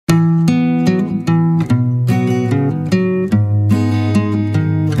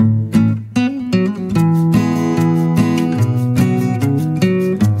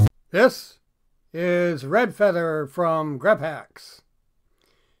Redfeather from GrepHacks.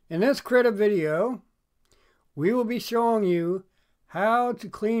 In this Krita video, we will be showing you how to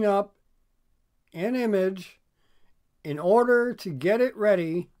clean up an image in order to get it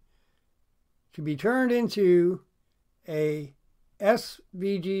ready to be turned into a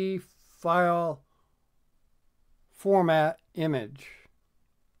SVG file format image,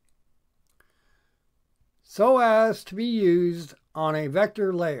 so as to be used on a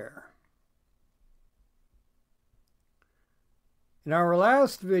vector layer. In our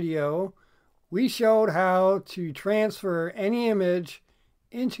last video, we showed how to transfer any image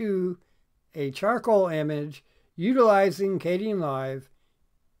into a charcoal image utilizing Kdenlive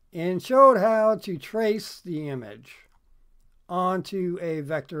and showed how to trace the image onto a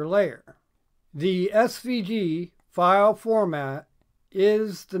vector layer. The SVG file format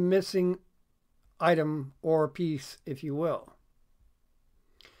is the missing item or piece, if you will,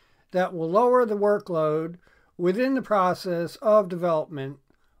 that will lower the workload within the process of development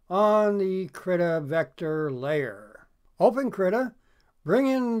on the Krita vector layer. Open Krita, bring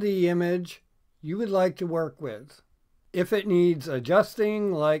in the image you would like to work with. If it needs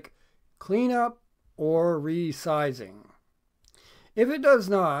adjusting, like cleanup or resizing. If it does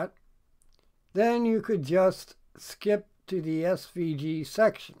not, then you could just skip to the SVG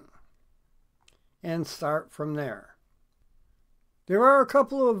section and start from there. There are a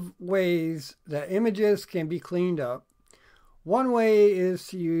couple of ways that images can be cleaned up. One way is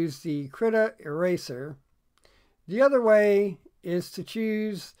to use the Krita eraser. The other way is to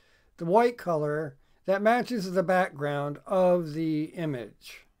choose the white color that matches the background of the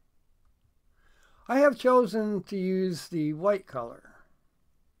image. I have chosen to use the white color.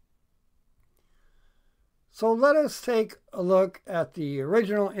 So let us take a look at the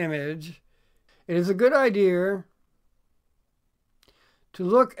original image. It is a good idea to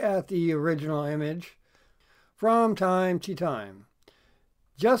look at the original image from time to time,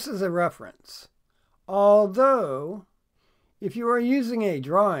 just as a reference. Although, if you are using a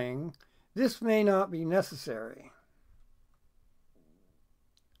drawing, this may not be necessary.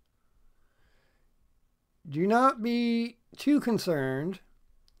 Do not be too concerned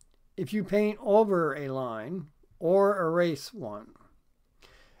if you paint over a line or erase one,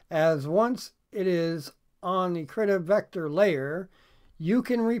 as once it is on the Krita vector layer, you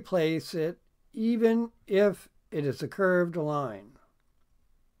can replace it even if it is a curved line,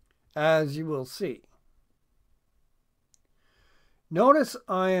 as you will see. Notice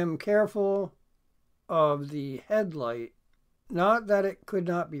I am careful of the headlight. Not that it could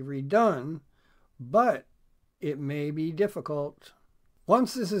not be redone, but it may be difficult.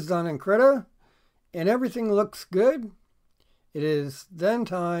 Once this is done in Krita and everything looks good, it is then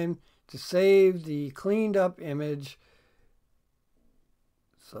time to save the cleaned up image.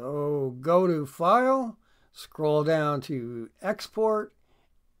 So go to File, scroll down to Export,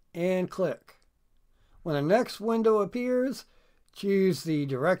 and click. When the next window appears, choose the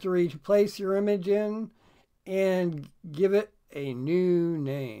directory to place your image in and give it a new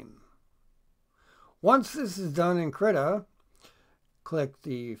name. Once this is done in Krita, click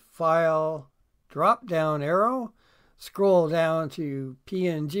the File drop-down arrow, scroll down to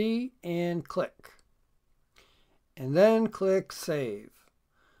PNG and click. And then click Save.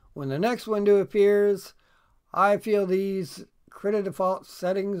 When the next window appears, I feel these Krita default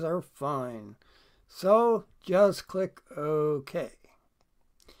settings are fine. So just click OK.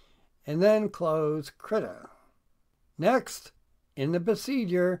 And then close Krita. Next, in the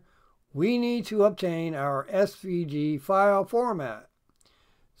procedure, we need to obtain our SVG file format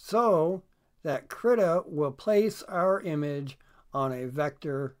so that Krita will place our image on a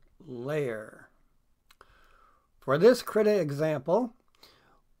vector layer. For this Krita example,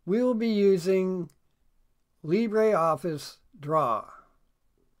 we will be using LibreOffice Draw.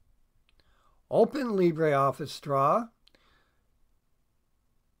 Open LibreOffice Draw.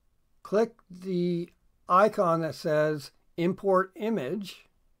 Click the icon that says Import Image.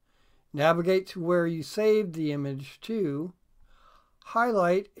 Navigate to where you saved the image to.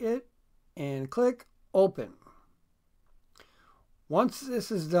 Highlight it and click Open. Once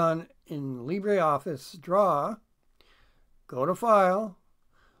this is done in LibreOffice Draw, go to File,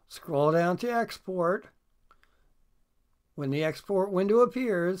 scroll down to Export. When the export window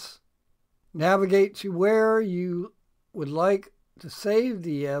appears, navigate to where you would like to save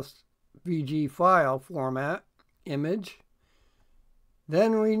the SVG file format image,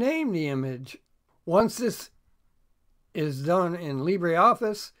 then rename the image. Once this is done in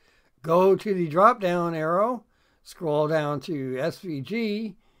LibreOffice, go to the drop-down arrow, scroll down to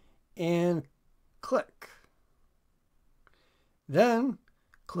SVG, and click. Then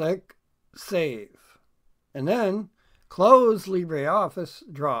click Save. and then close LibreOffice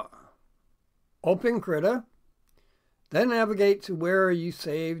Draw. Open Krita, then navigate to where you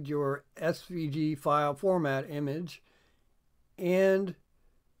saved your SVG file format image and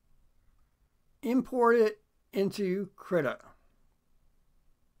import it into Krita.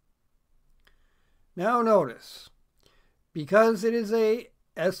 Now notice, because it is a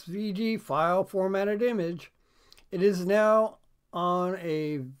SVG file formatted image, it is now on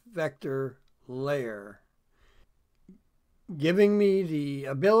a vector layer, giving me the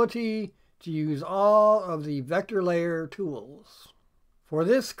ability to use all of the vector layer tools. For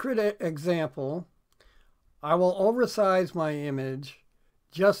this Krita example, I will oversize my image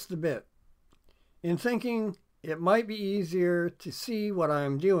just a bit, in thinking it might be easier to see what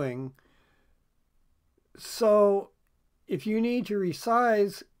I'm doing. So if you need to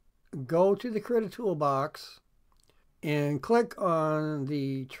resize, go to the Krita toolbox and click on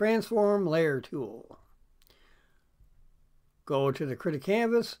the Transform Layer tool. Go to the Krita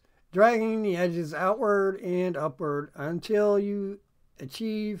canvas, dragging the edges outward and upward until you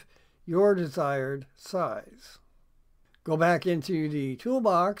achieve your desired size. Go back into the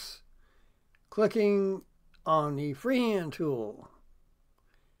toolbox, clicking on the freehand tool.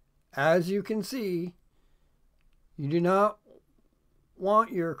 As you can see, you do not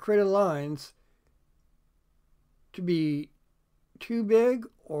want your Krita lines to be too big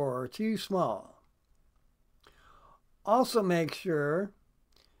or too small. Also make sure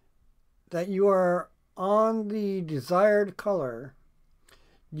that you are on the desired color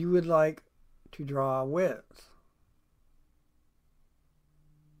you would like to draw with.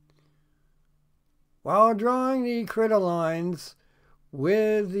 While drawing the Krita lines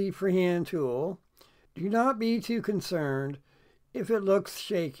with the freehand tool, do not be too concerned if it looks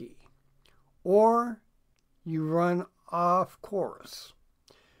shaky or you run off course.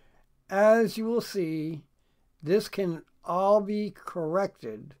 As you will see, this can all be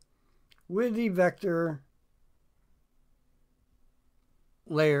corrected with the vector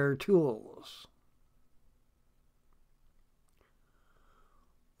layer tools.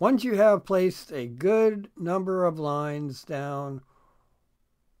 Once you have placed a good number of lines down,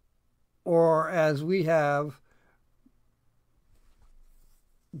 or as we have,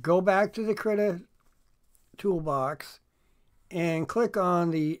 go back to the Krita toolbox and click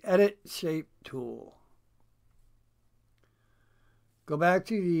on the Edit Shape tool. Go back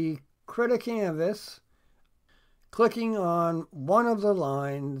to the Krita canvas, clicking on one of the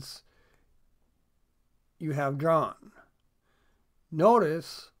lines you have drawn.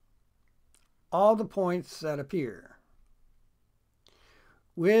 Notice all the points that appear.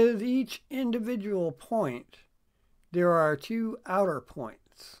 With each individual point, there are two outer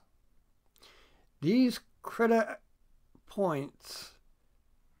points. These Krita points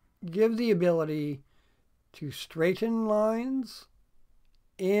give the ability to straighten lines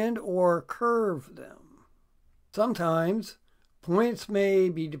and or curve them. Sometimes points may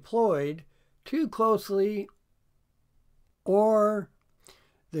be deployed too closely, or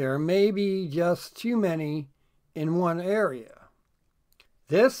there may be just too many in one area.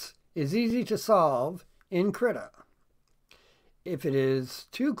 This is easy to solve in Krita. If it is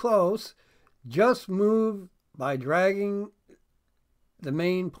too close, just move by dragging the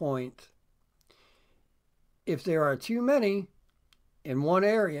main point. If there are too many in one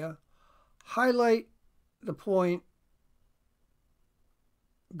area, highlight the point,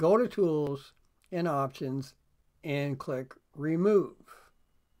 go to Tools and Options, and click Remove.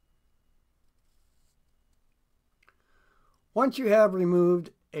 Once you have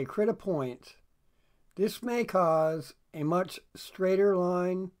removed a Krita point, this may cause a much straighter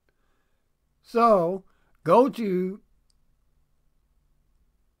line. So go to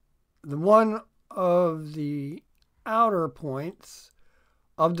the one of the outer points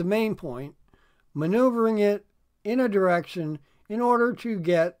of the main point, maneuvering it in a direction in order to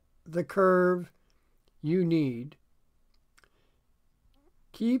get the curve you need.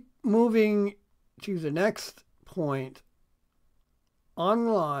 Keep moving to the next point on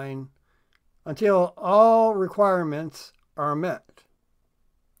the line until all requirements are met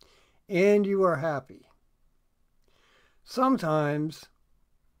and you are happy. Sometimes,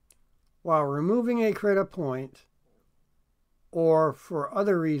 while removing a Krita point, or for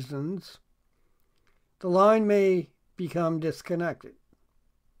other reasons, the line may become disconnected.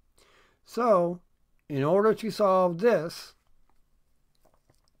 So, in order to solve this,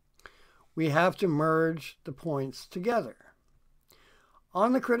 we have to merge the points together.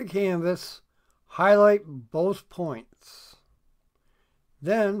 On the Krita canvas, highlight both points.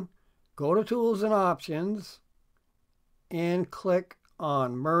 Then, go to Tools and Options and click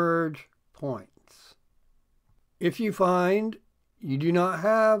on Merge Points. If you find you do not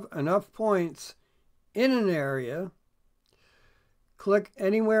have enough points in an area, click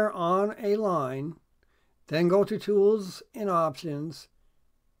anywhere on a line, then go to Tools and Options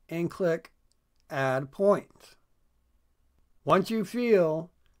and click Add Points. Once you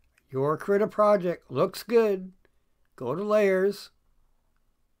feel your Krita project looks good, go to Layers,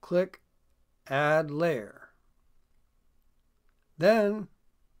 click Add Layer. Then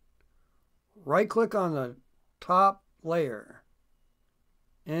right-click on the top layer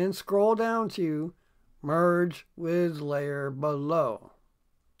and scroll down to Merge with Layer Below.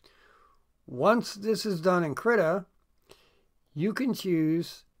 Once this is done in Krita, you can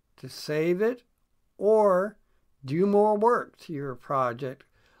choose to save it or do more work to your project,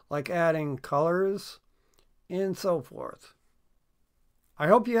 like adding colors and so forth. I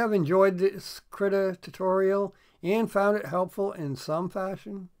hope you have enjoyed this Krita tutorial and found it helpful in some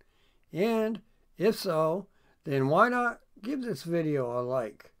fashion. And if so, then why not give this video a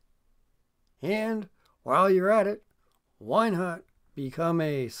like? And while you're at it, why not become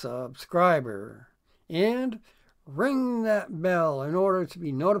a subscriber and ring that bell in order to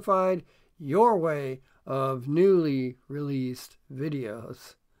be notified your way of newly released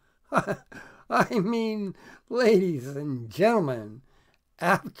videos. I mean, ladies and gentlemen,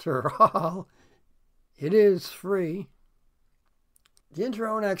 after all, it is free. The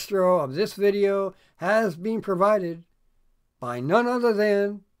intro and extra of this video has been provided by none other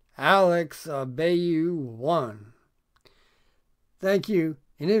than Alex Bayou 1. Thank you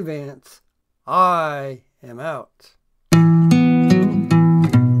in advance. I am out.